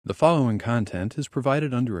The following content is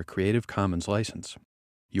provided under a Creative Commons license.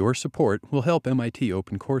 Your support will help MIT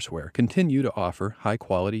OpenCourseware continue to offer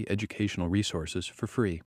high-quality educational resources for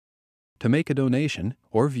free. To make a donation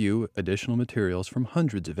or view additional materials from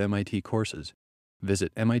hundreds of MIT courses,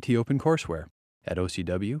 visit MIT OpenCourseware at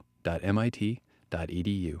ocw.mit.edu.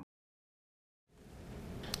 All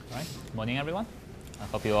right. Good morning, everyone. I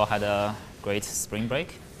hope you all had a great spring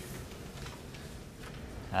break,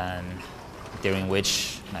 and during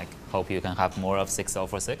which I hope you can have more of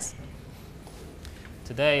 6.046.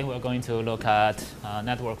 Today, we're going to look at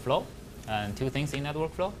network flow and two things in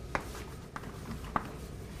network flow.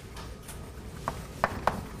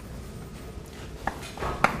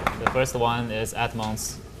 The first one is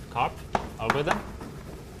Edmonds Karp algorithm.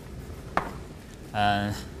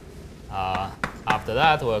 And after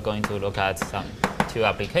that, we're going to look at two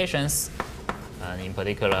applications. And in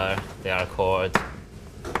particular, they are called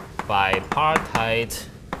bipartite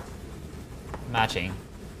matching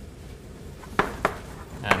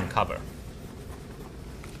and cover.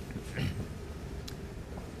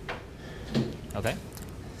 Okay,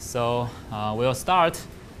 so we'll start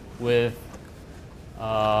with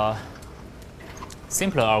a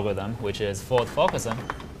simpler algorithm, which is Ford Fulkerson.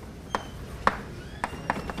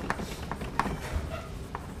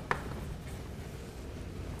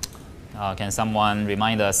 Can someone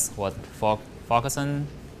remind us what Fulkerson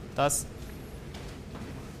does?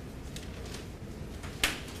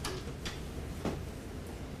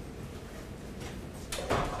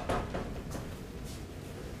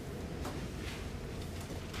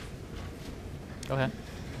 Go ahead.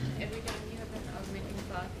 Every time you have an augmenting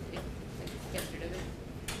path, it gets rid of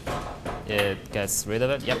it. It gets rid of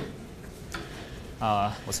it? Yep.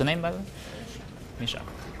 What's your name, by the way? Misha.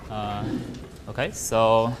 Okay,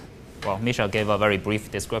 so, well, Misha gave a very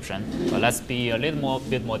brief description, but let's be a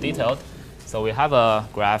bit more detailed. So we have a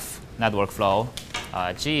graph network flow,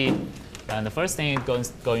 G, and the first thing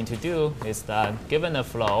it's going to do is that given the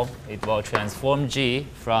flow, it will transform G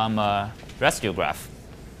from a residue graph.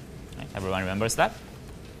 Right? Everyone remembers that?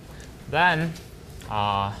 Then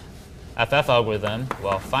FF algorithm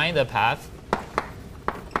will find a path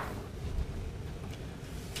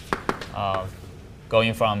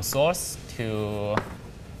going from source to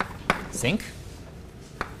sink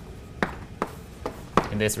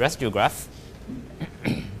in this residue graph,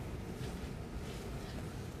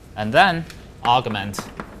 and then augment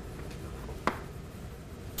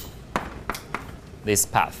this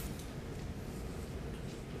path.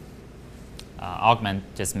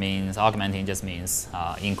 Augmenting just means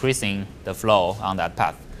increasing the flow on that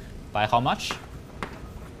path. By how much?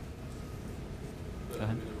 Go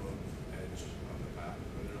ahead.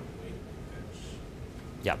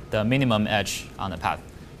 Yeah, the minimum edge on the path.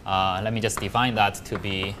 Let me just define that to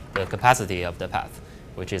be the capacity of the path,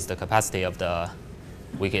 which is the capacity of the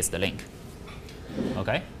weakest link.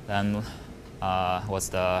 Okay, then what's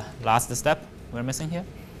the last step we're missing here?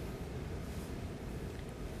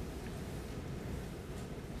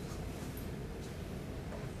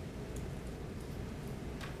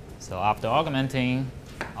 So after augmenting,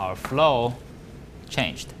 our flow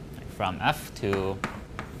changed from F to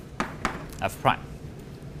F prime.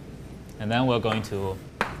 And then we're going to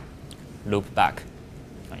loop back.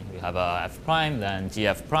 Right? We have a F prime, then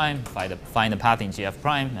GF prime, find the path in GF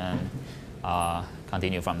prime, and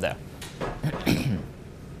continue from there.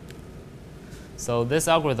 So this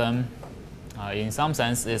algorithm, in some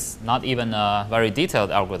sense, is not even a very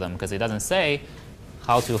detailed algorithm because it doesn't say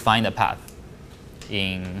how to find a path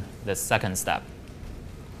in the second step.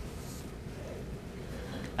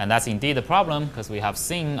 And that's indeed a problem because we have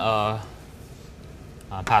seen a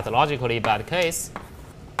pathologically bad case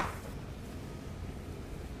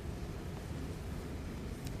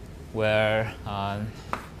where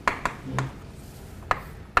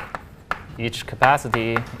each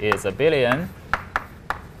capacity is a billion,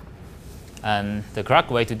 and the correct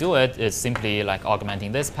way to do it is simply like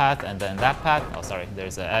augmenting this path and then that path. Oh, sorry,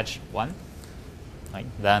 there's an edge 1. Right?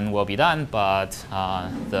 Then we'll be done, but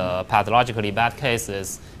the pathologically bad case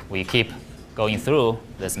is we keep going through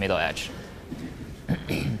this middle edge.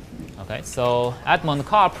 Okay, so Edmonds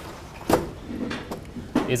Karp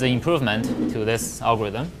is an improvement to this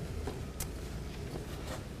algorithm.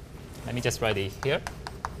 Let me just write it here.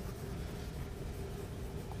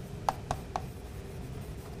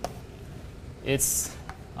 Its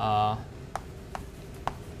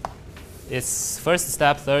first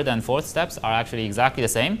step, third, and fourth steps are actually exactly the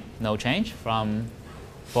same, no change from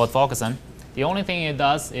Ford Fulkerson. The only thing it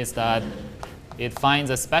does is that it finds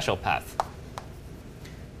a special path.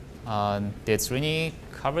 Did Srini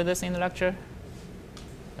cover this in the lecture?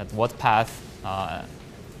 At what path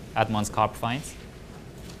Edmonds-Karp finds?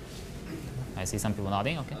 I see some people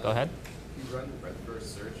nodding. OK, go ahead. You run breadth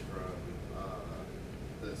first search from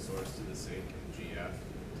the source to the sink in GF,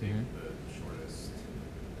 take the shortest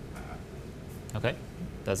path. OK,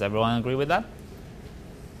 does everyone agree with that?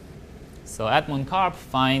 So Edmond-Karp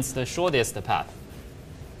finds the shortest path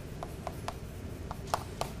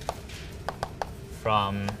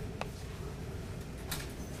from,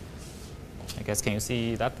 I guess, can you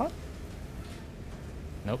see that part?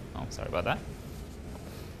 Nope. Oh, sorry about that.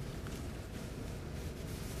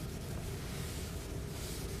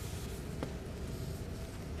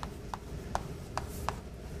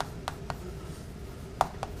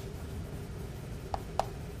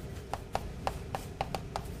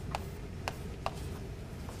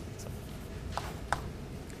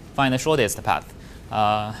 Find the shortest path.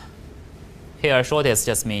 Here, shortest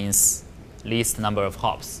just means least number of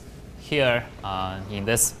hops. Here, in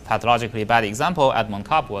this pathologically bad example,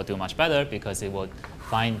 Edmond-Karp will do much better because it will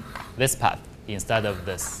find this path instead of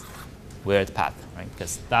this weird path, right?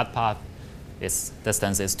 Because that path its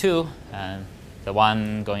distance is 2, and the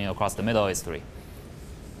one going across the middle is 3.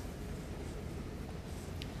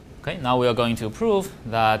 Okay, now we are going to prove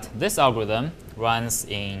that this algorithm runs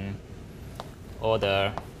in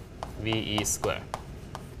order VE square.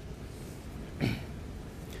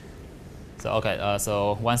 So okay,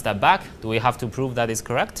 so one step back, do we have to prove that it's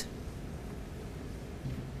correct?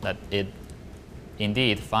 That it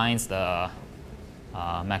indeed finds the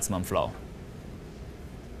maximum flow.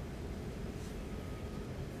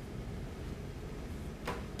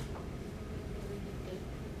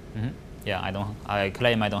 Yeah, I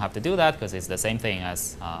claim I don't have to do that because it's the same thing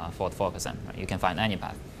as fault focusing. Right? You can find any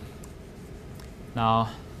path. Now,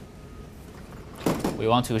 we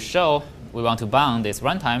want to bound this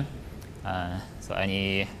runtime. So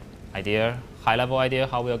any idea, high-level idea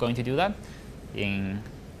how we are going to do that? In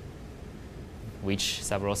which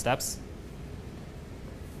several steps?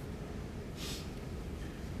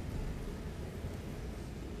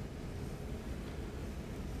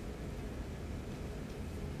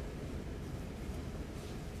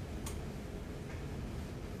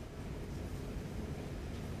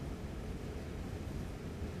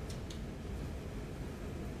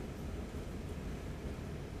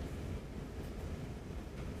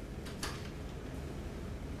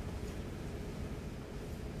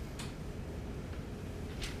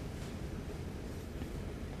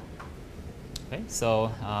 Okay, so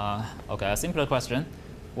okay, a simpler question: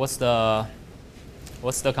 what's the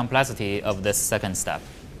complexity of this second step?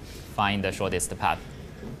 Find the shortest path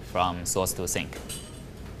from source to sink.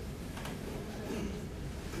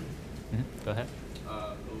 Go ahead.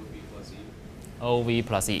 OV plus E. OV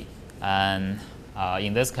plus E, and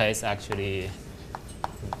in this case, actually,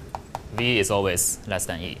 V is always less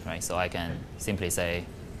than E, right? So I can simply say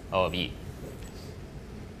O of E.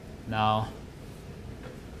 Now,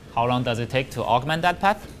 how long does it take to augment that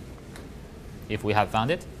path if we have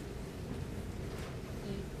found it?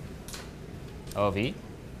 O of E.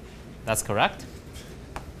 That's correct.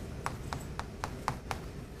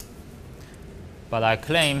 But I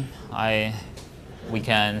claim we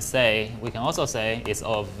can also say it's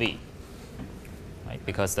O of V, right?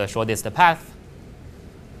 Because the shortest path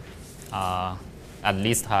at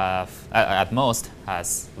most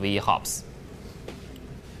has V hops.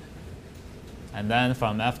 And then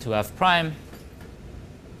from F to F prime,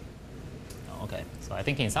 okay, so I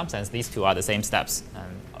think in some sense these two are the same steps,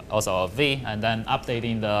 and also of V, and then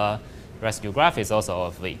updating the residue graph is also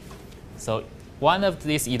of V. So one of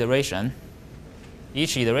these iteration,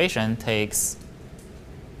 each iteration takes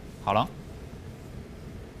how long?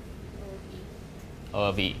 O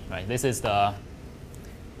of E, right? This is the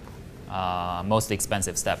most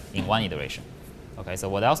expensive step in one iteration. Okay, so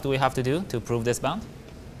what else do we have to do to prove this bound?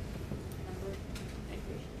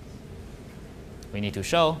 We need to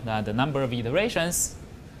show that the number of iterations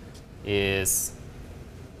is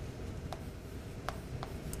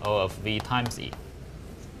O of V times E.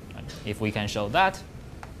 Right? If we can show that,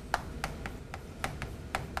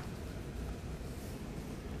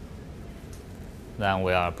 then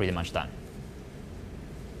we are pretty much done.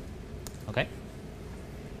 Okay?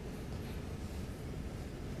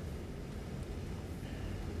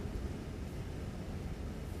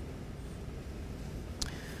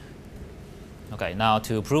 Okay, now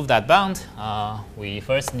to prove that bound, we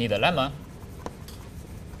first need a lemma,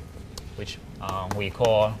 which we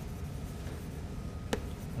call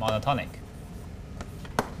monotonic.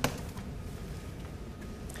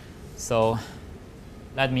 So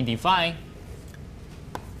let me define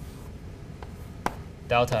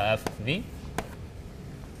delta FV.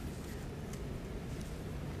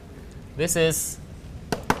 This is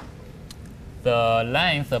the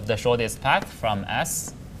length of the shortest path from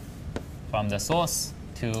S, from the source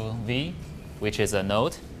to V, which is a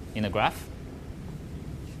node in the graph,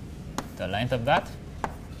 the length of that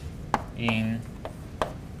in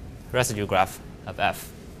residue graph of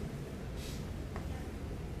F.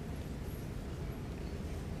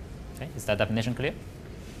 Okay, is that definition clear?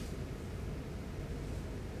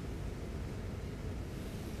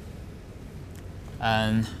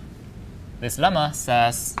 And this lemma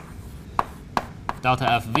says delta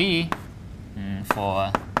FV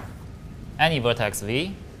for any vertex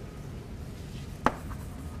V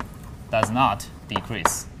does not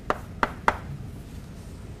decrease.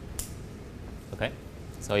 Okay,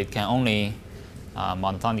 so it can only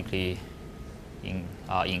monotonically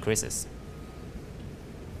increases.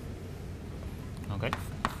 Okay,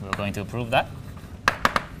 we're going to prove that.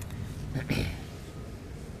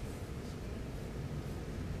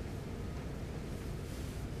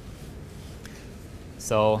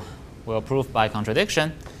 So we'll prove by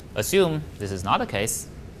contradiction. Assume this is not the case.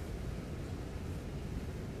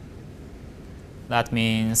 That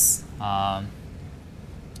means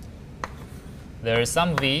there is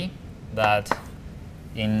some V that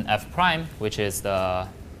in F prime, which is the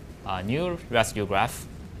new residue graph,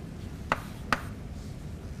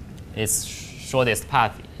 its shortest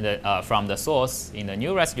path from the source in the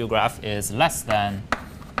new residue graph is less than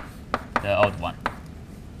the old one.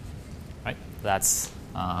 Right? That's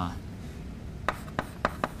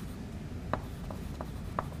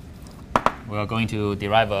we are going to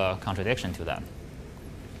derive a contradiction to that.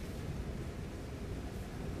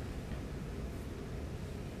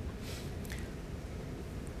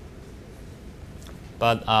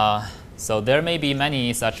 But so there may be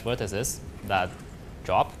many such vertices that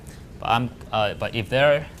drop. But if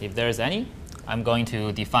there is any, I'm going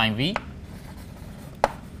to define V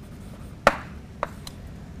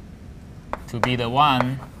to be the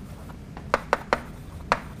one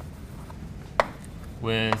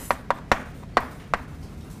with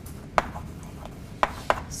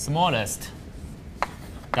smallest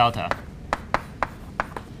delta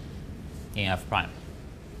in F prime.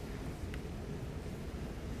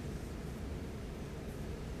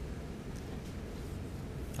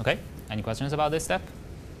 Okay, any questions about this step?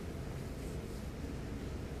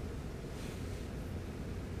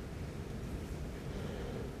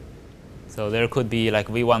 So there could be like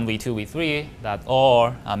V1, V2, V3 that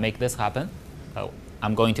all make this happen. So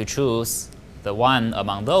I'm going to choose the one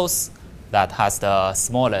among those that has the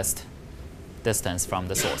smallest distance from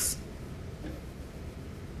the source.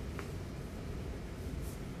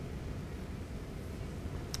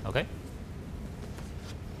 Okay.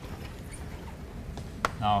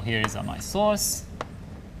 Now here is my source.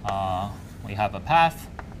 We have a path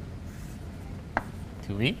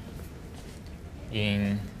to V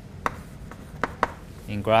in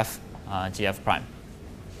graph GF prime.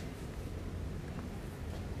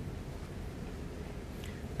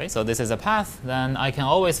 Okay, so this is a path. Then I can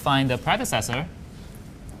always find the predecessor,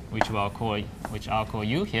 which I'll call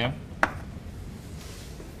U here.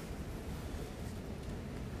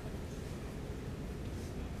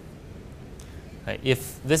 Okay,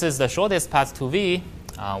 if this is the shortest path to V,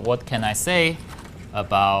 what can I say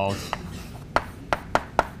about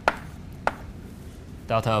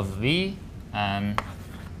delta of V and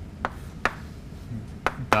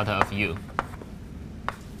delta of U?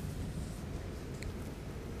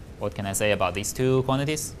 What can I say about these two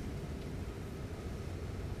quantities?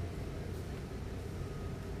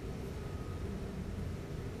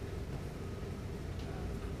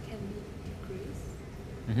 Can we decrease?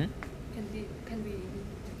 Mm-hmm. Can we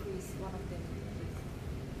decrease one of them?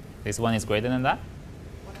 This one is greater than that?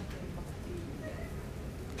 One of them must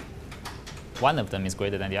be. One of them is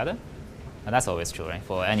greater than the other? And that's always true, right?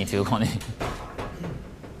 For any two quantities.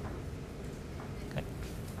 Okay.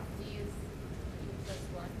 V is U plus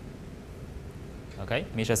 1. Okay.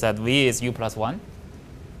 Misha said V is U plus 1.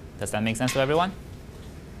 Does that make sense to everyone?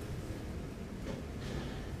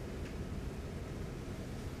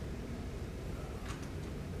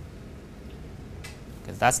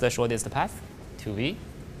 Because that's the shortest path to V.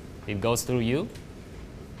 It goes through U.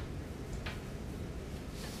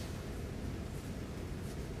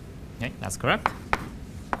 Okay, that's correct.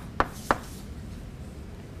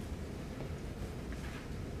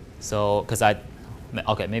 So,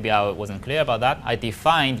 okay, maybe I wasn't clear about that. I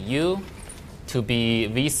defined U to be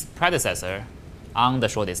V's predecessor on the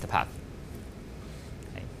shortest path.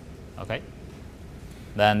 Okay.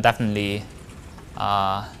 Then definitely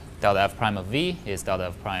delta F prime of V is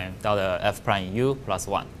delta F prime U plus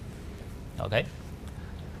 1. Okay.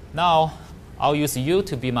 Now I'll use U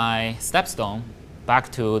to be my stepstone back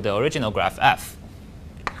to the original graph f.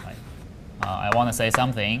 Right? I want to say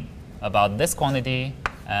something about this quantity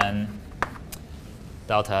and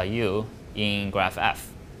delta u in graph f.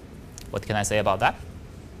 What can I say about that?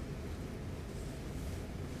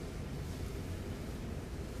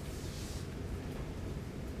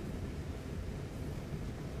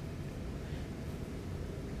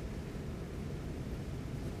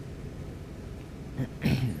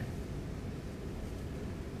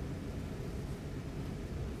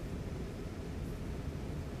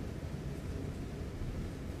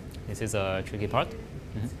 This is a tricky part.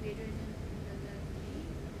 It's greater than delta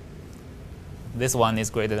v. This one is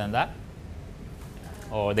greater than that?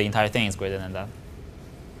 Or the entire thing is greater than that?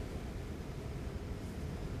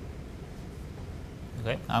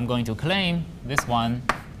 Okay, I'm going to claim this one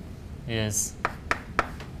is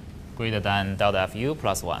greater than delta fu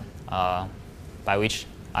plus 1, by which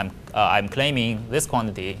I'm claiming this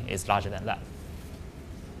quantity is larger than that.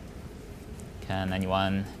 Can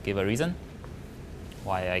anyone give a reason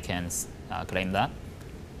why I can claim that?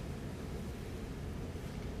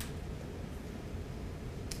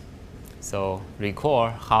 So recall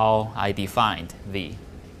how I defined V.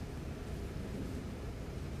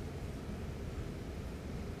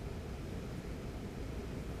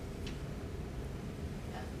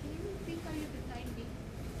 Can you repeat how you define v?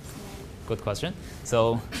 Good question.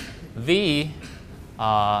 So V,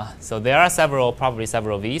 so there are probably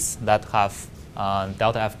several V's that have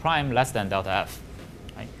delta f prime less than delta f.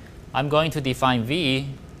 Right? I'm going to define V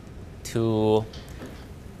to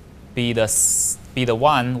be the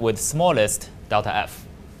one with smallest delta f,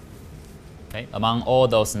 okay, among all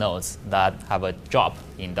those nodes that have a drop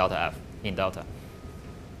in delta f in delta.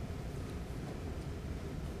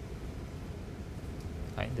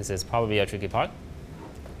 Okay, this is probably a tricky part.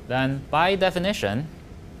 Then by definition,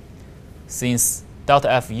 since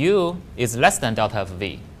delta fu is less than delta f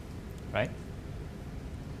v, right?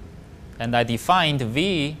 And I defined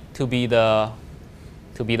v to be the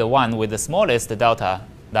one with the smallest delta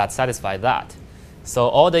that satisfies that. So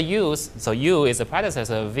all the u's, so u is a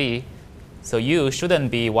predecessor of v, so u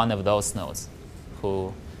shouldn't be one of those nodes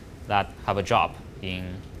that have a drop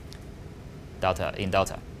in delta.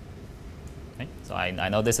 Okay? So I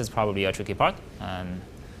know this is probably a tricky part, and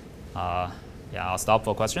yeah, I'll stop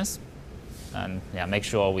for questions, and yeah, make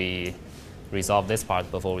sure we resolve this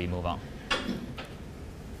part before we move on.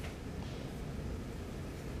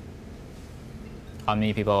 How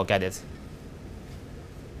many people get it?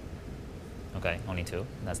 Okay, only 2.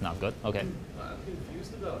 That's not good. Okay. I'm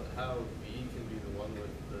confused about how V can be the one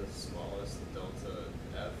with the smallest delta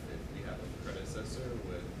f if we have a predecessor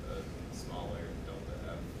with a smaller delta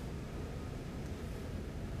f.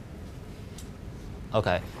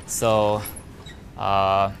 Okay, so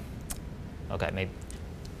okay, maybe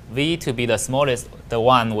V to be the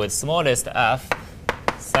one with smallest f,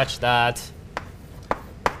 such that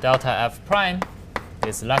delta f prime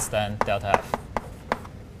is less than delta f.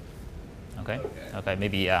 Okay. Okay.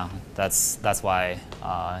 Maybe yeah. That's why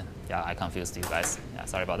yeah, I confused you guys. Yeah.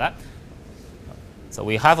 Sorry about that. So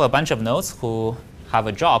we have a bunch of nodes who have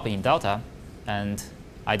a drop in delta, and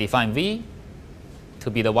I define V to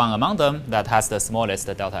be the one among them that has the smallest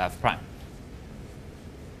delta f prime.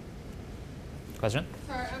 Question?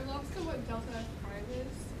 Sorry, I'm lost to what delta f prime is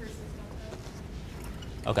versus delta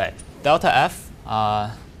f. Okay. Delta f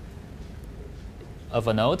of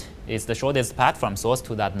a node is the shortest path from source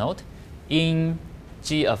to that node in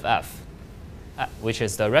G of f, which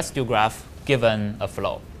is the residue graph given a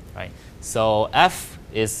flow, right? So f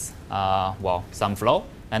is well, some flow,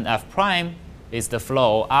 and f prime is the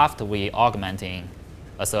flow after we augmenting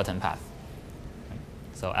a certain path.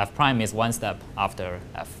 So f prime is one step after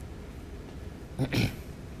f.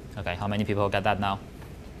 Okay, how many people get that now?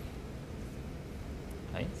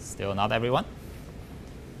 Okay, still not everyone.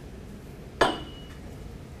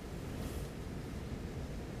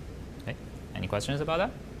 Any questions about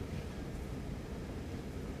that?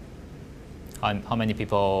 How many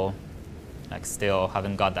people still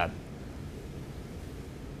haven't got that?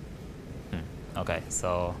 Okay,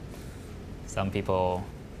 so some people,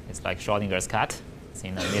 it's like Schrodinger's cat. It's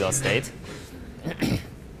in the middle state.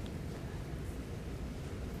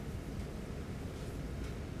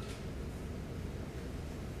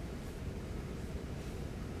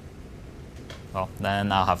 Well,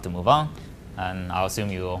 then I'll have to move on, and I'll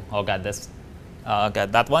assume you all get this.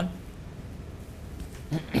 Get that one.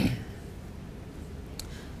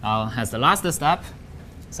 Now, as the last step,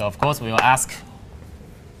 so of course we will ask,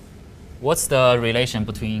 what's the relation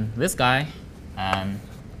between this guy and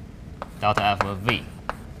delta f of v?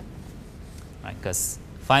 Right, because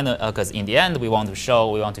in the end we want to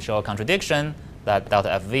show a contradiction that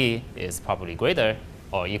delta f v is probably greater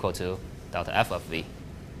or equal to delta f of v.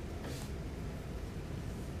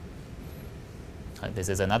 This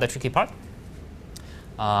is another tricky part.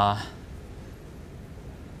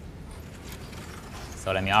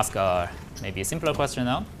 So let me ask maybe a simpler question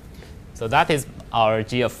now. So that is our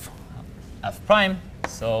g of f prime.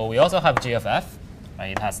 So we also have g of f.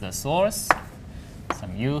 Right? It has the source,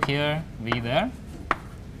 some u here, v there,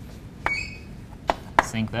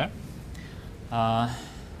 sink there.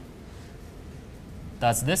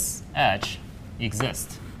 Does this edge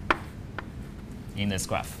exist in this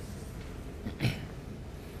graph?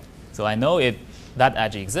 So I know that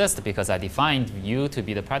edge exists because I defined u to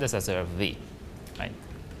be the predecessor of v. Right?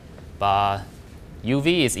 But uv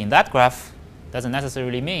is in that graph doesn't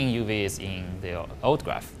necessarily mean uv is in the old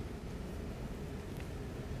graph.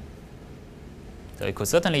 So it could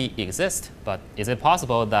certainly exist, but is it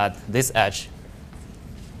possible that this edge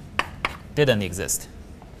didn't exist?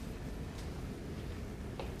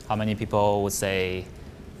 How many people would say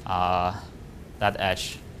that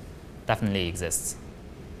edge definitely exists?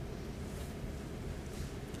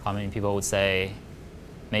 How many people would say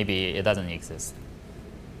maybe it doesn't exist?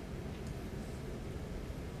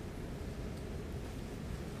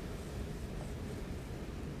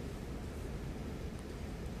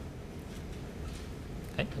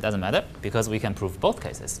 Okay, it doesn't matter because we can prove both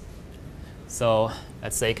cases. So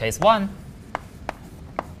let's say case 1,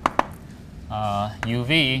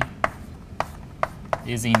 uv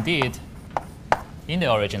is indeed in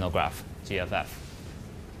the original graph, g of f.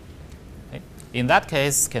 Okay. In that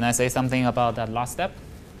case, can I say something about that last step?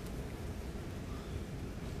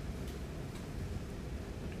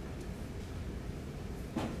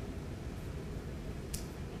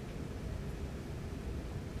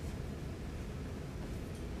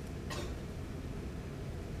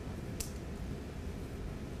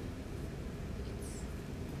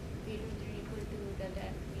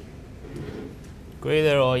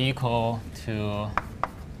 Greater or equal to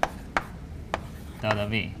delta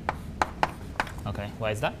v. Okay,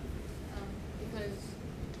 why is that? Because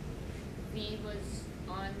v was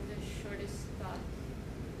on the shortest path.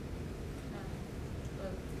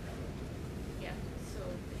 Yeah, so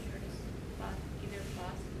the shortest path either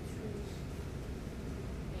passed through.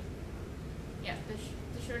 Yeah,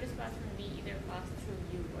 the shortest path from v either passed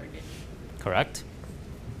through u or didn't. Correct.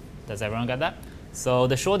 Does everyone get that? So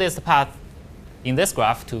the shortest path in this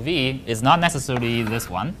graph to v is not necessarily this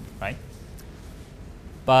one, right?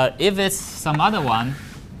 But if it's some other one,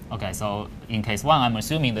 okay, so in case 1, I'm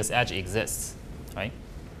assuming this edge exists, right?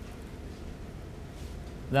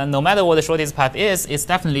 Then no matter what the shortest path is, it's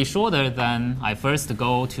definitely shorter than I first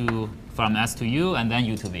go from S to U and then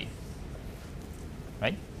U to V,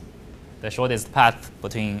 right? The shortest path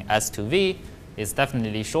between S to V is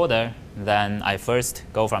definitely shorter than I first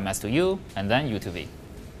go from S to U and then U to V.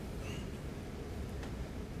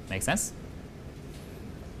 Make sense?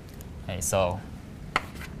 Okay, so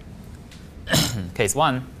case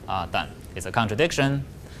 1, done. It's a contradiction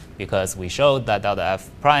because we showed that delta f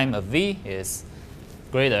prime of v is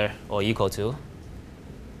greater or equal to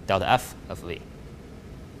delta f of v.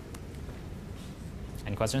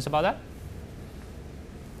 Any questions about that?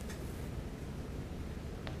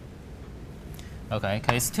 Okay,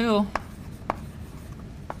 case 2,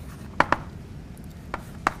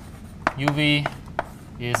 uv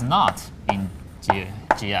is not in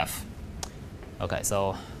GF. Okay,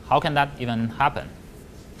 so how can that even happen?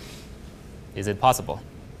 Is it possible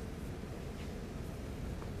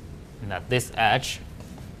that this edge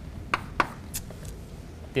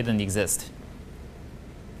didn't exist?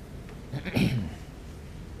 Maybe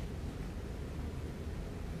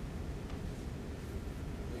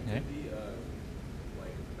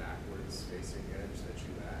like backwards facing edge that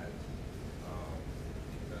you add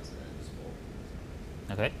because the edge is full.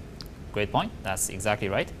 Okay, great point. That's exactly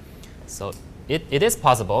right. So it is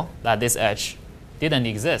possible that this edge didn't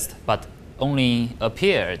exist, but only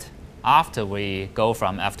appeared after we go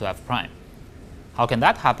from f to f prime. How can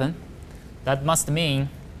that happen? That must mean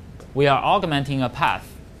we are augmenting a path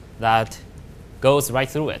that goes right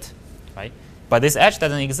through it, right? But this edge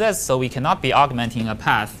doesn't exist, so we cannot be augmenting a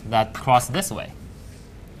path that crosses this way.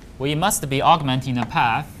 We must be augmenting a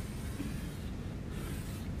path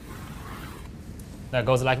that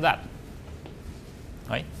goes like that.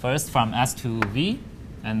 Right? First from S to V,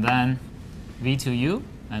 and then V to U,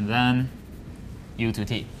 and then U to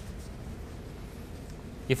T.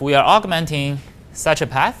 If we are augmenting such a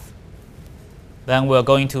path, then we're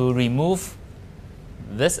going to remove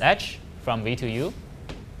this edge from V to U,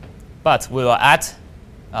 but we will add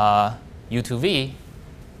U to V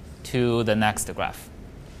to the next graph.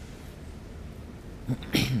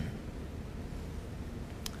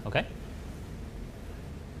 Okay.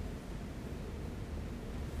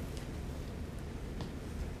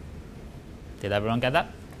 Did everyone get that?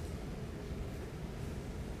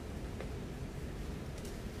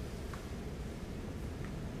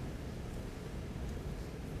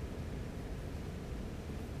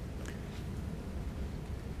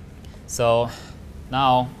 So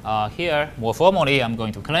now here, more formally, I'm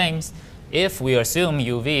going to claim if we assume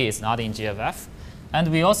UV is not in GFF,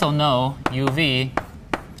 and we also know UV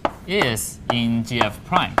is in GF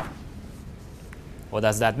prime. What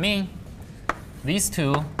does that mean? These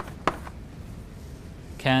two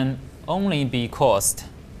can only be caused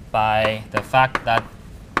by the fact that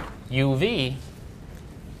UV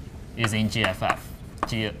is in GFF,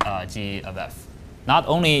 GFF. Not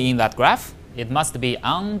only in that graph, it must be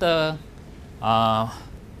on the path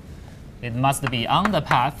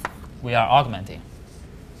we are augmenting.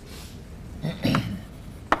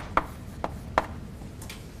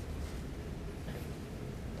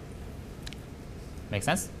 Make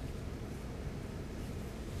sense?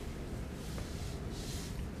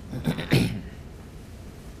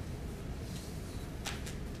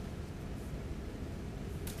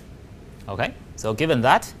 Okay, so given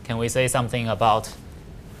that, can we say something about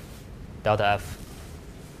delta f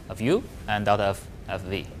of u and delta f of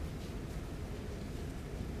v?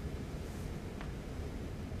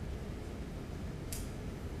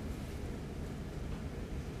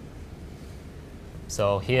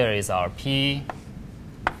 So here is our p,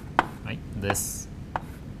 right? This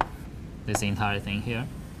entire thing here.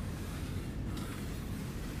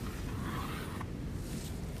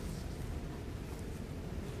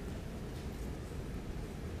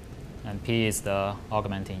 And p is the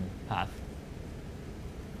augmenting path.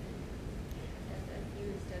 Delta f u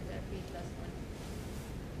is delta f v plus 1.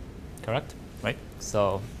 Correct? Right?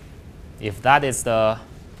 So if that is the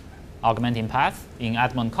augmenting path, in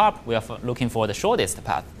Edmond-Karp, we are looking for the shortest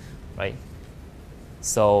path, right?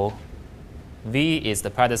 So v is the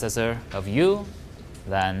predecessor of u,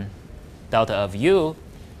 then delta of u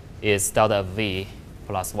is delta of v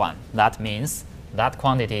plus 1. That means that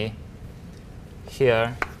quantity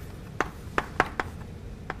here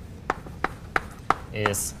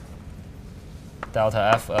is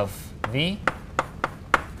delta f of v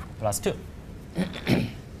plus 2.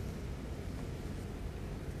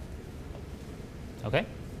 Okay?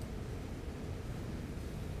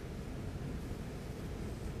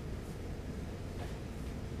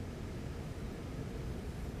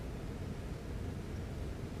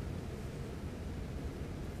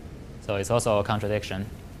 So it's also a contradiction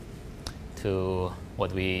to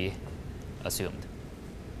what we assumed.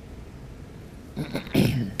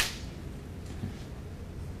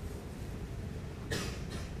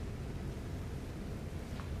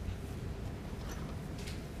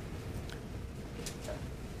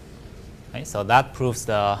 Okay, so that proves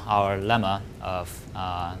our lemma of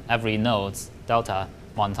every node's delta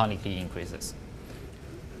monotonically increases.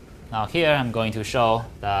 Now here I'm going to show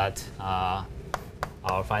that our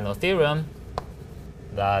final theorem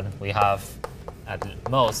that we have at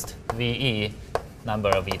most VE number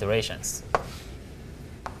of iterations.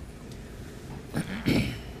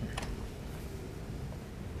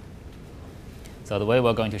 So the way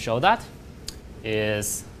we're going to show that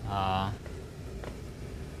is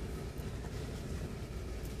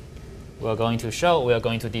we are going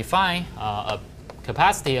to define a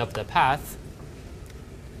capacity of the path.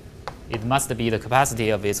 It must be the capacity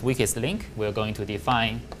of its weakest link. We're going to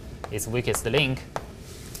define its weakest link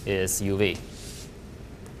is UV.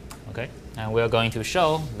 Okay, and we're going to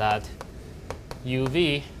show that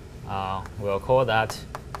UV, we'll call that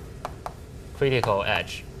critical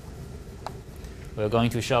edge. We're going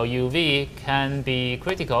to show UV can be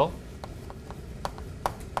critical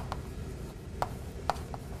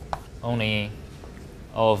only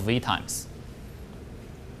of V times.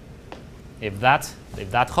 If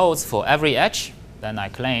that holds for every edge, then I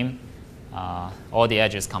claim all the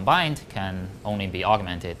edges combined can only be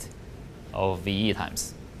augmented of VE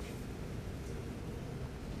times.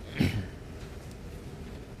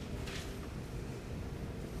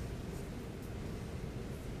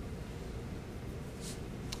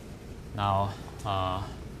 Now,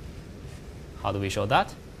 how do we show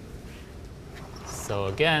that? So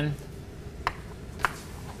again,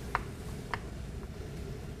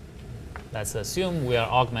 let's assume we are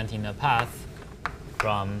augmenting a path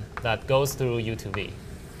from that goes through U to V.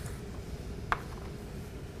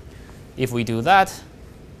 If we do that,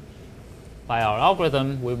 by our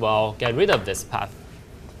algorithm, we will get rid of this path,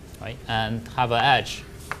 right, and have an edge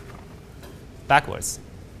backwards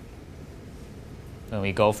when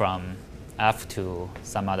we go from f to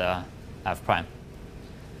some other f prime.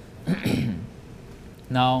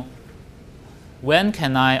 Now, when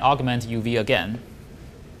can I augment uv again?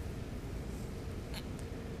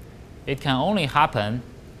 It can only happen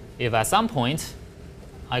if at some point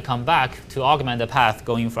I come back to augment the path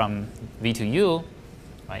going from v to u,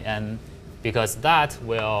 right? And because that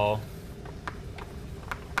will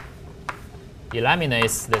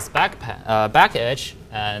eliminate this back edge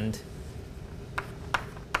and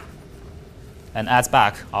adds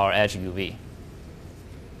back our edge uv.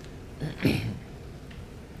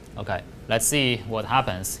 Okay, let's see what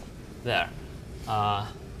happens there.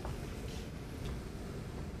 Now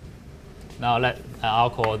I'll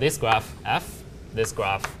call this graph f, this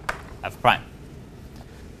graph f prime.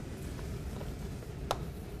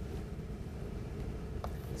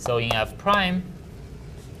 So in f prime,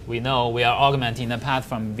 we know we are augmenting the path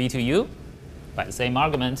from v to u by the same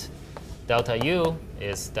argument. Delta u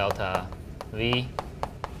is delta v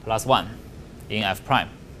plus 1 in f prime.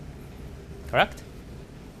 Correct?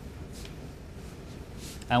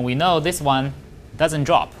 And we know this one doesn't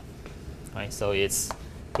drop. Right? So it's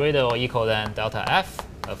greater or equal than delta f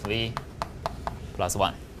of v plus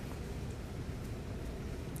 1.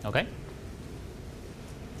 Okay?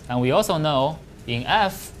 And we also know in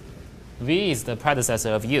f, v is the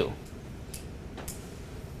predecessor of u.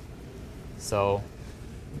 So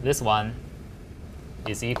this one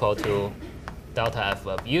is equal to delta f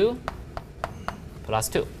of u plus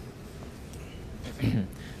 2.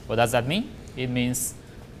 What does that mean? It means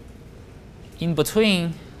in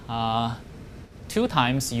between 2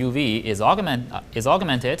 times uv is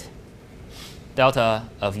augmented, delta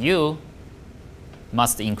of u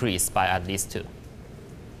must increase by at least 2.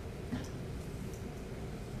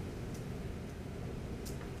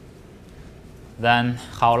 Then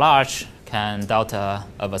how large can delta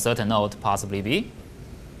of a certain node possibly be?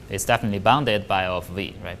 It's definitely bounded by of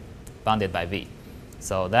v, right? Bounded by v.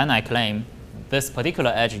 So then I claim this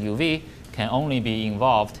particular edge uv can only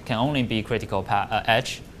be critical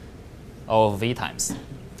edge of v times,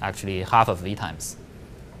 actually half of v times,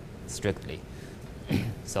 strictly.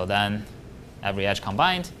 So then every edge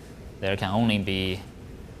combined, there can only be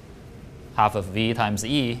half of v times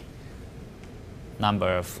e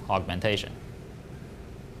number of augmentation.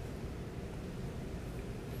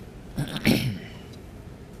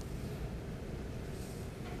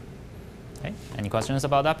 Okay. Any questions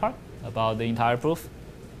about that part, about the entire proof?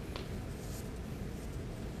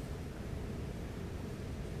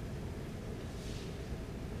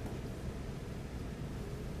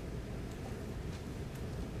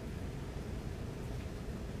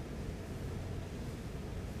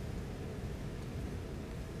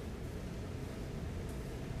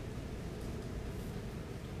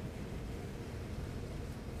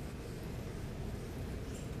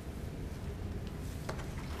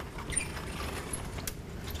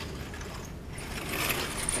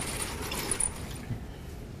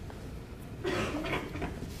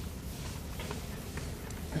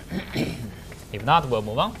 If not, we'll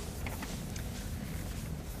move on.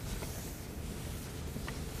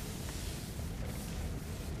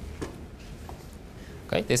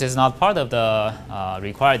 Okay, this is not part of the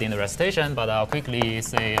required in the recitation, but I'll quickly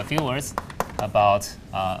say a few words about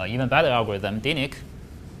an even better algorithm, DINIC,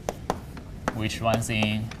 which runs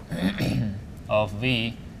in of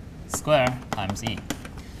v square times e.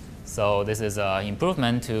 So this is an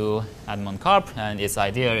improvement to Edmond-Karp, and its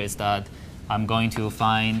idea is that I'm going to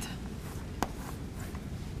find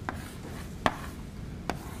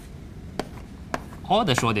all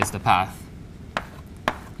the shortest path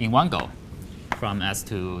in one go from S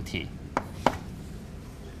to T.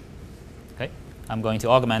 Okay, I'm going to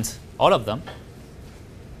augment all of them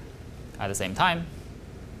at the same time.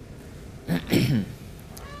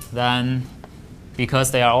 Then,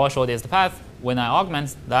 because they are all shortest path, when I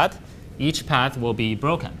augment that, each path will be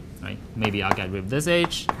broken. Right? Maybe I'll get rid of this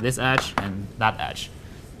edge, and that edge.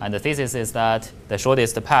 And the thesis is that the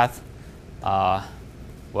shortest path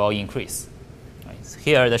will increase. Right? So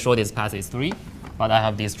here, the shortest path is 3, but I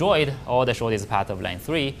have destroyed all the shortest path of length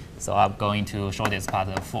 3, so I'm going to shortest path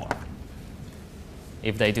of 4.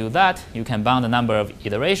 If they do that, you can bound the number of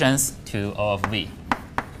iterations to O of v,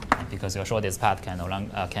 because your shortest path can no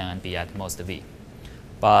longer can be at most v.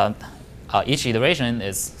 But each iteration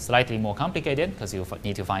is slightly more complicated because you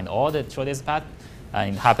need to find all the shortest path,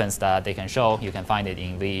 and it happens that they can show you can find it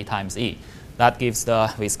in v times e. That gives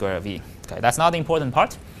the v squared v. Okay, that's not the important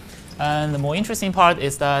part. And the more interesting part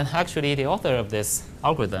is that actually the author of this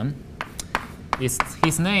algorithm, his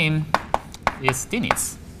name is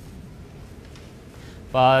Dinitz.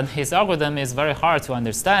 But his algorithm is very hard to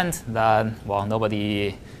understand that, well,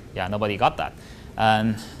 nobody yeah, nobody got that.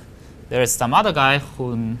 And there is some other guy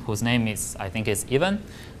whose name is, I think is Ivan.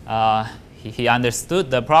 He understood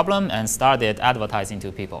the problem and started advertising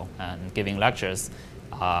to people and giving lectures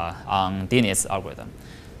on Dinitz's algorithm.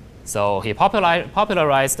 So he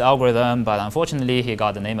popularized the algorithm, but unfortunately he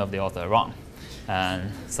got the name of the author wrong.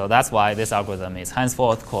 And so that's why this algorithm is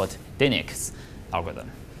henceforth called Dinitz's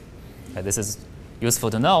algorithm. Okay, this is useful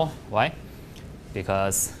to know. Why?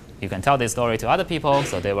 Because you can tell this story to other people,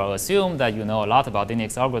 so they will assume that you know a lot about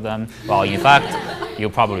Dinitz's algorithm. Well, in fact, you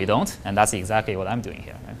probably don't, and that's exactly what I'm doing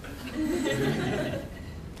here.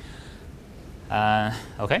 Right?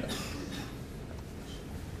 OK.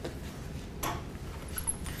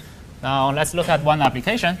 Now let's look at one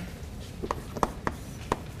application.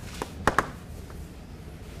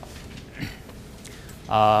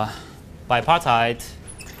 Bipartite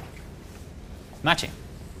matching.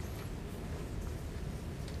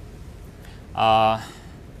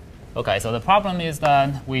 OK, so the problem is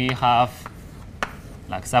that we have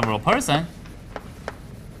like several persons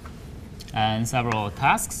and several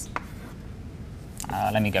tasks.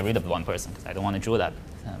 Let me get rid of one person because I don't want to draw that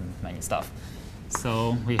many stuff.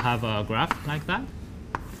 So we have a graph like that.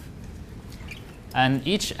 And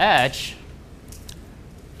each edge,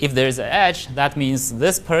 if there's an edge, that means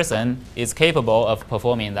this person is capable of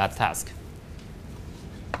performing that task.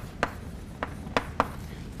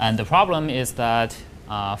 And the problem is that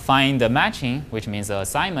find the matching, which means the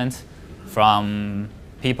assignment from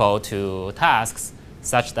people to tasks,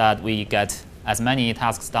 such that we get as many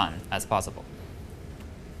tasks done as possible.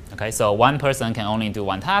 Okay, so one person can only do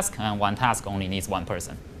one task, and one task only needs one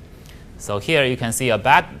person. So here you can see a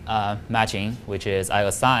bad matching, which is I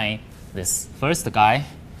assign this first guy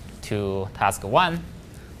to task 1,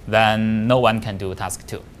 then no one can do task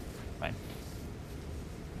 2. Right?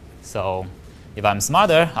 So if I'm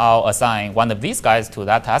smarter, I'll assign one of these guys to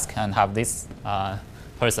that task and have this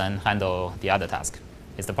person handle the other task.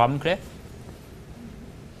 Is the problem clear?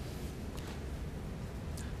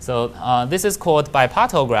 So this is called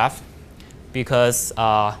bipartite graph because,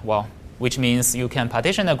 well, which means you can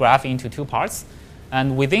partition a graph into 2 parts.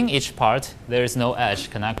 And within each part, there is no edge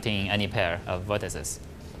connecting any pair of vertices.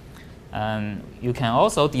 And you can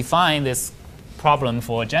also define this problem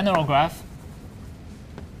for a general graph.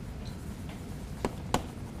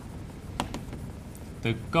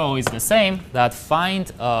 The goal is the same, that find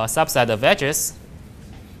a subset of edges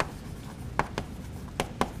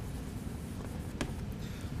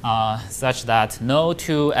such that no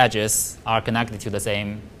 2 edges are connected to the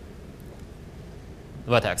same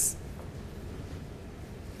vertex.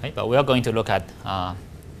 Okay, but we are going to look at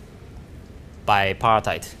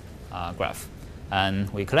bipartite graph. And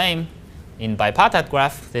we claim in bipartite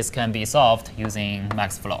graph, this can be solved using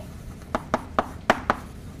max flow.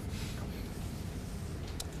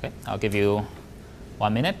 Okay, I'll give you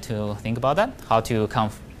 1 minute to think about that, how to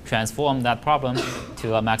transform that problem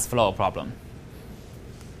to a max flow problem.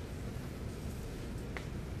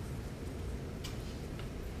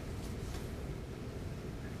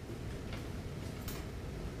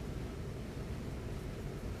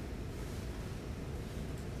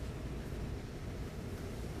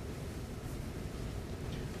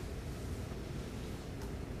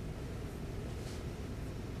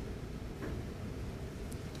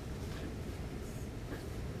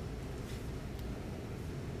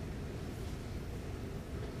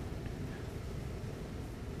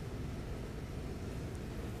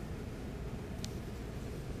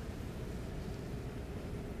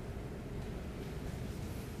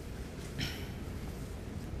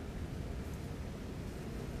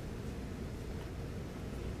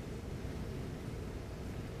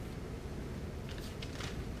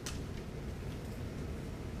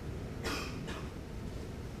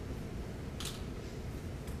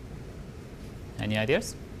 Any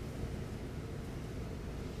ideas?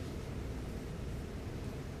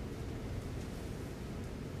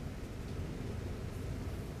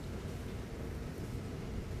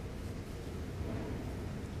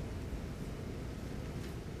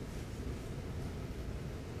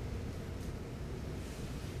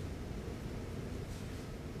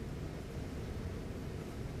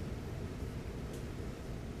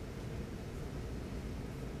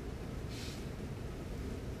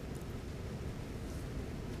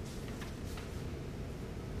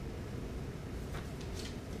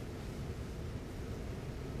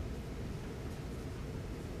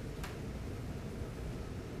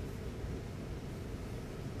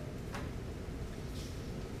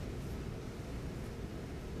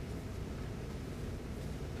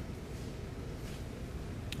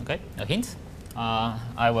 Okay, a hint.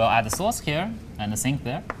 I will add a source here and a sink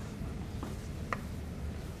there.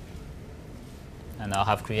 and I'll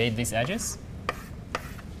have create these edges.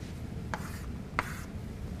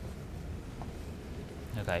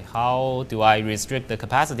 Okay, how do I restrict the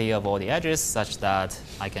capacity of all the edges such that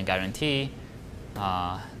I can guarantee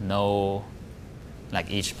no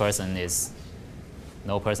person is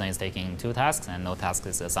taking 2 tasks and no task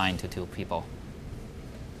is assigned to 2 people?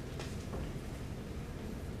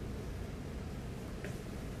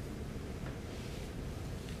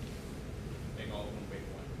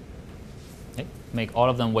 Make all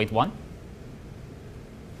of them weight 1.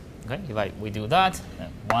 Okay, if we do that,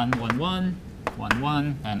 1, 1, 1, 1,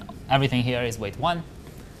 1, and everything here is weight 1,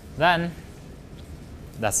 then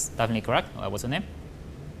that's definitely correct. What's your name?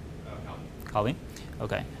 Calvin.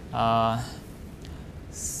 Okay.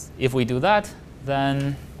 If we do that,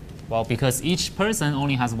 then, well, because each person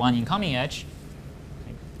only has 1 incoming edge.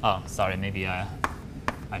 Oh, sorry, maybe I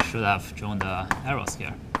should have drawn the arrows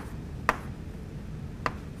here.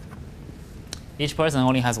 Each person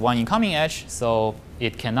only has 1 incoming edge, so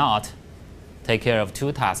it cannot take care of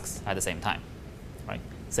 2 tasks at the same time. Right?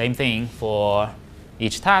 Same thing for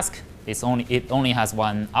each task. It only has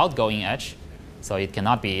 1 outgoing edge, so it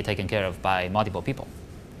cannot be taken care of by multiple people.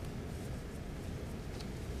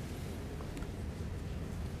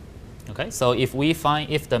 Okay, so if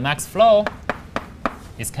the max flow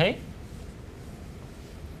is k,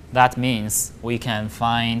 that means we can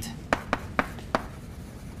find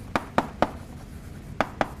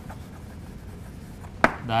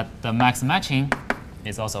that the max matching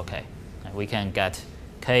is also k. And we can get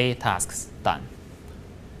k tasks done.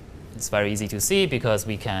 It's very easy to see because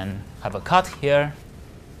we can have a cut here.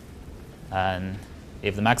 And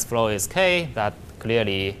if the max flow is k, that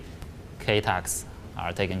clearly k tasks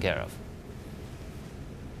are taken care of.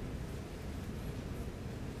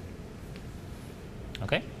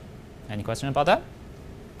 Okay, any question about that?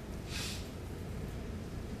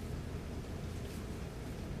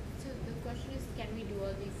 So the question is, can we do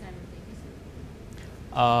all these simultaneously?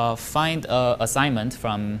 Find an assignment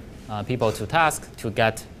from people to task to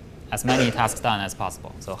get as many tasks done as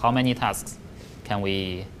possible. So how many tasks can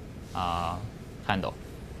we handle?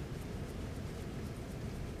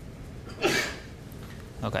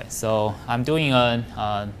 Okay, so I'm doing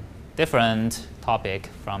a different topic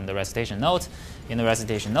from the recitation note. In the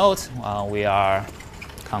recitation note, we are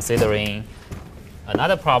considering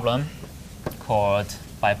another problem called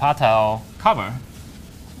bipartite cover,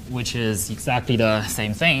 which is exactly the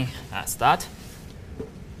same thing as that.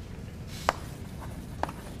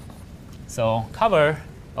 So cover,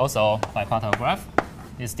 also bipartite graph,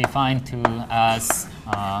 is defined as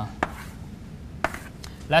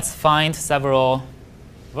let's find several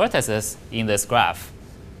vertices in this graph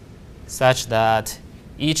such that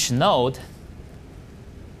each node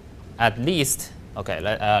at least, okay,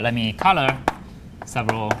 let me color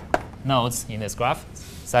several nodes in this graph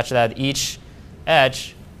such that each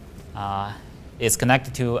edge is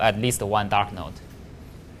connected to at least 1 dark node.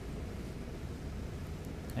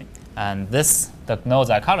 Okay. And the nodes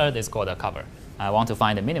I colored is called a cover. I want to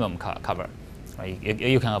find the minimum cover. Right?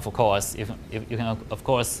 You can of course, you can of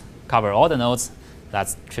course cover all the nodes.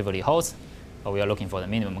 That's trivially holds, but we are looking for the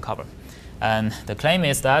minimum cover. And the claim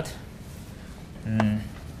is that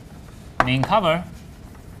mean cover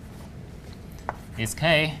is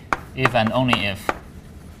k if and only if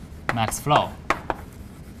max flow,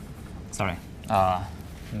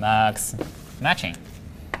 max matching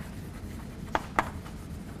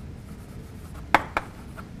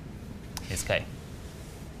is k.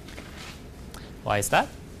 Why is that?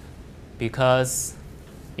 Because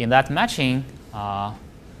in that matching,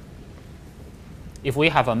 if we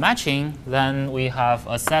have a matching, then we have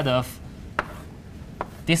a set of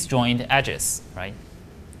disjoint edges, right?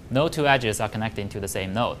 No 2 edges are connecting to the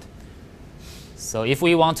same node. So if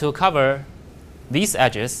we want to cover these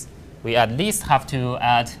edges, we at least have to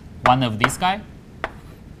add one of these guys,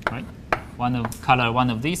 right? Color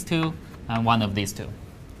one of these 2 and one of these 2,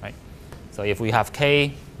 right? So if we have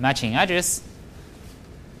k matching edges,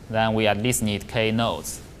 then we at least need k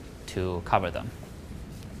nodes to cover them.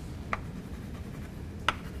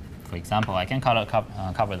 For example, I can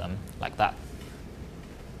cover them like that.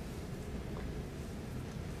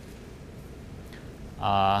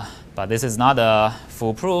 But this is not a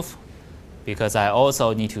full proof because I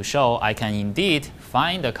also need to show I can indeed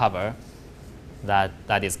find a cover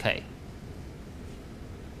that is k.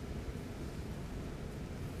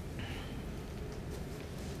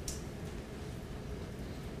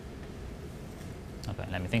 Okay,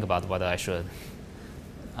 let me think about whether I should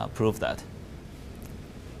prove that.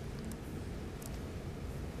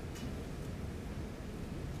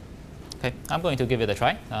 Okay, I'm going to give it a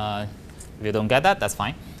try. If you don't get that, that's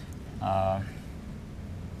fine.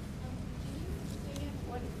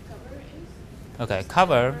 Okay,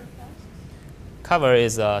 cover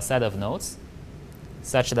is a set of nodes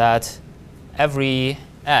such that every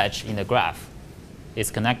edge in the graph is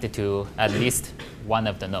connected to at least one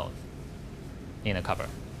of the nodes in the cover.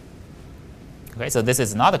 Okay, so this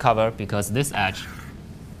is not a cover because this edge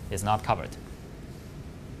is not covered.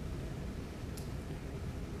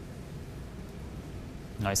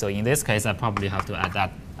 All right, so in this case, I probably have to add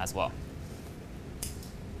that as well.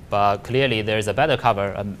 But clearly, there is a better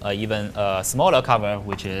cover, even a smaller cover,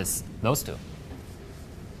 which is those two.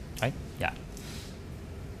 Right? Yeah.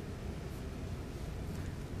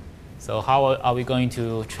 So how are we going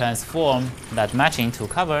to transform that matching to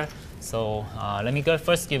cover? So let me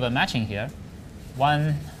first give a matching here.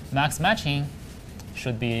 One max matching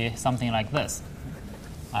should be something like this.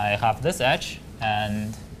 I have this edge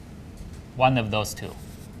and one of those two.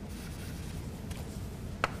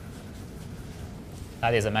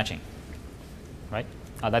 That is a matching, right?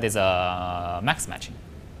 That is a max matching.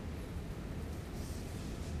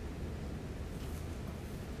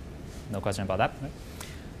 No question about that, right?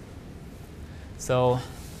 So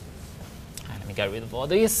let me get rid of all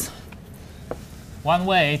these. One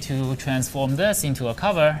way to transform this into a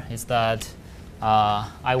cover is that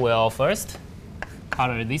I will first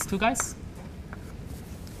color these two guys.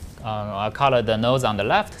 I'll color the nodes on the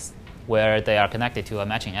left where they are connected to a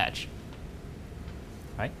matching edge.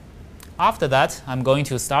 Right? After that, I'm going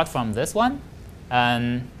to start from this one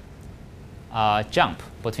and jump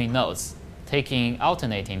between nodes, taking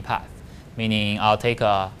alternating path, meaning I'll take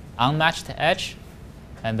a unmatched edge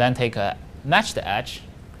and then take a matched edge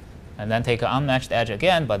and then take an unmatched edge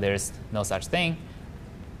again, but there's no such thing.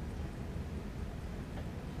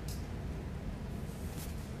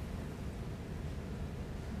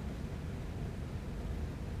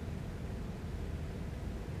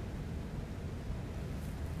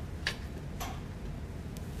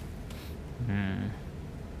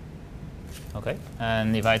 Okay,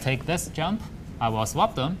 and if I take this jump, I will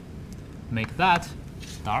swap them, make that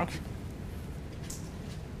dark.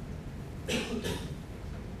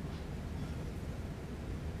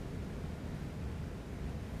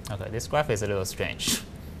 Okay, this graph is a little strange.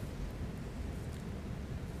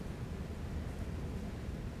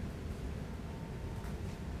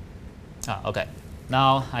 Okay.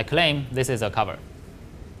 Now I claim this is a cover.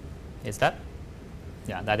 Is that?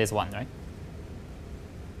 Yeah, that is one, right?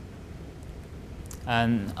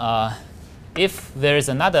 And if there is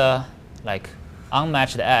another like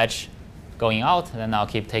unmatched edge going out, then I'll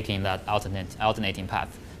keep taking that alternating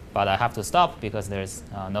path. But I have to stop because there's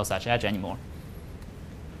no such edge anymore.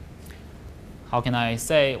 How can I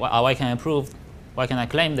say? Why can I prove? Why can I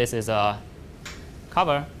claim this is a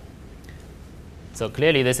cover? So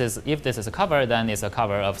clearly, this is if this is a cover, then it's a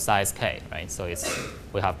cover of size k, right? So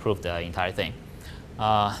we have proved the entire thing.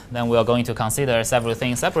 Then we are going to consider several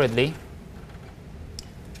things separately.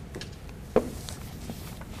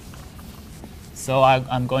 So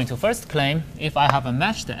I'm going to first claim if I have a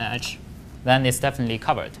matched edge, then it's definitely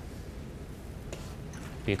covered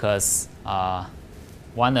because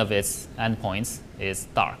one of its endpoints is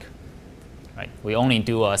dark. Right? We only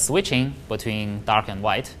do a switching between dark and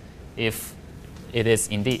white if it is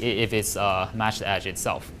indeed if it's a matched edge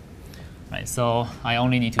itself. Right? So I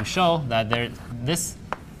only need to show that this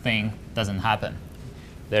thing doesn't happen.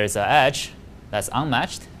 There is an edge that's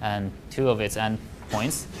unmatched, and two of its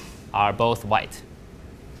endpoints are both white.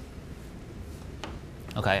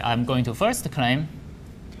 Okay, I'm going to first claim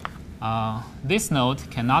this node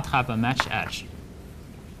cannot have a matched edge.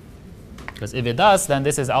 Because if it does, then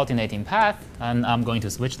this is alternating path, and I'm going to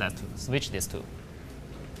switch these two.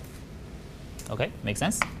 Okay, makes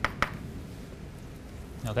sense?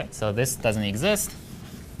 Okay, so this doesn't exist.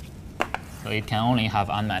 So it can only have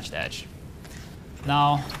unmatched edge.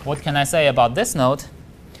 Now, what can I say about this node?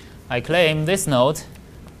 I claim this node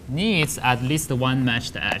needs at least one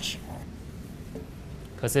matched edge.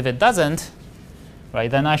 Because if it doesn't, right,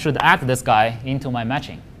 then I should add this guy into my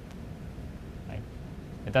matching. Right?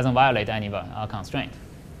 It doesn't violate any constraint.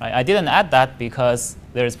 Right? I didn't add that because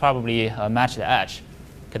there is probably a matched edge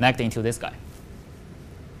connecting to this guy.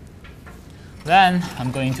 Then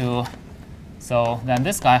I'm going to, so then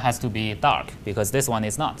this guy has to be dark because this one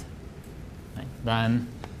is not. Right? Then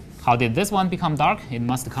how did this one become dark? It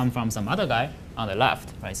must come from some other guy on the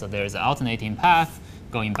left. Right? So there is an alternating path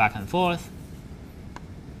going back and forth.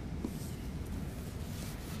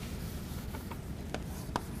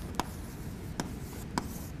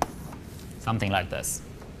 Something like this.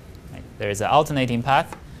 Right? There is an alternating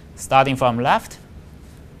path starting from left,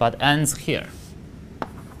 but ends here.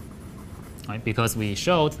 Right? Because we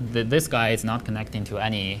showed that this guy is not connecting to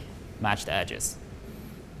any matched edges.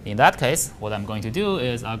 In that case, what I'm going to do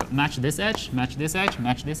is I'll match this edge, match this edge,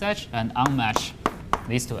 match this edge, and unmatch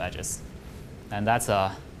these two edges. And that's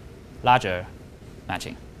a larger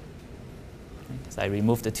matching. So I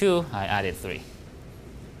removed the 2, I added 3.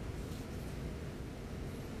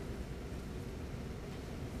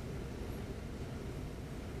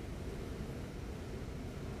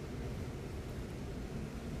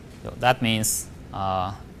 So that means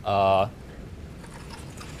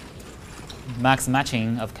max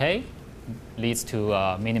matching of K leads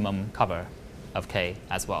to minimum cover of K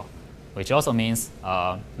as well, which also means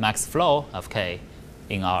max flow of K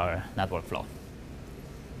in our network flow.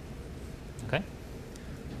 Okay?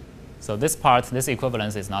 So this part, this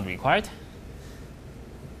equivalence is not required.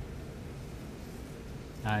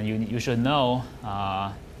 And you should know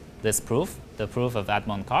this proof, the proof of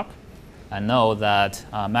Edmond-Karp, and know that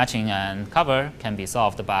matching and cover can be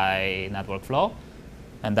solved by network flow,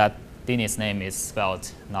 and that Dinich's name is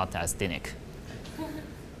spelled not as Dinich.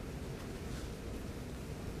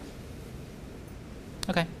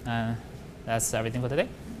 Okay, that's everything for today.